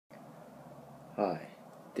Hi,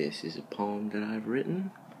 this is a poem that I've written.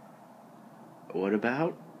 What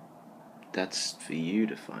about? That's for you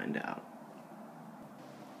to find out.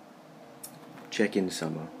 Check in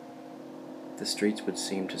summer. The streets would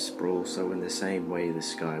seem to sprawl so in the same way the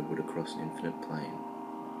sky would across an infinite plain.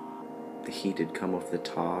 The heat had come off the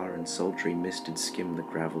tar, and sultry mist had skimmed the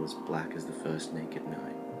gravel as black as the first naked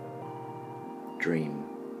night. Dream,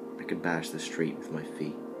 I could bash the street with my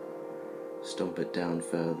feet, stomp it down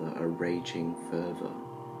further, a raging fervour,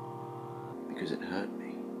 because it hurt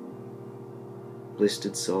me.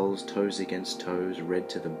 Blistered soles, toes against toes, red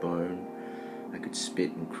to the bone, I could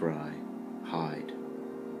spit and cry, hide.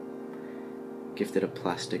 Gifted a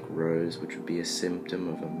plastic rose which would be a symptom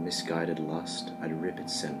of a misguided lust, I'd rip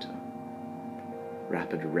its centre.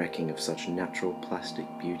 Rapid wrecking of such natural plastic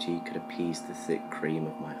beauty could appease the thick cream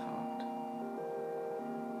of my heart.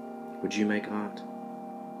 Would you make art?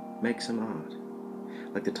 Make some art.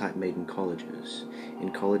 Like the type made in colleges.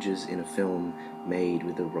 In colleges, in a film made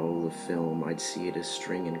with a roll of film, I'd see it as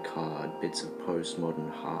string and card, bits of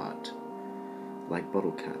postmodern heart. Like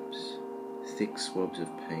bottle caps, thick swabs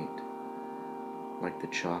of paint. Like the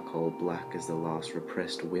charcoal black as the last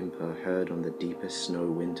repressed whimper heard on the deepest snow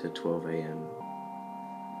winter 12 a.m.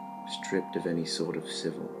 Stripped of any sort of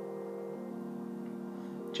civil.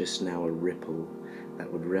 Just now a ripple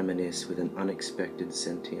that would reminisce with an unexpected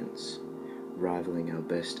sentience, rivaling our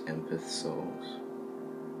best empath souls,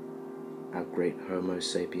 our great Homo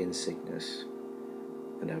sapien sickness,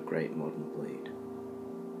 and our great modern bleed.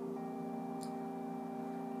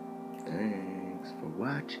 Thanks for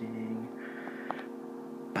watching.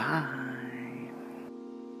 Bye.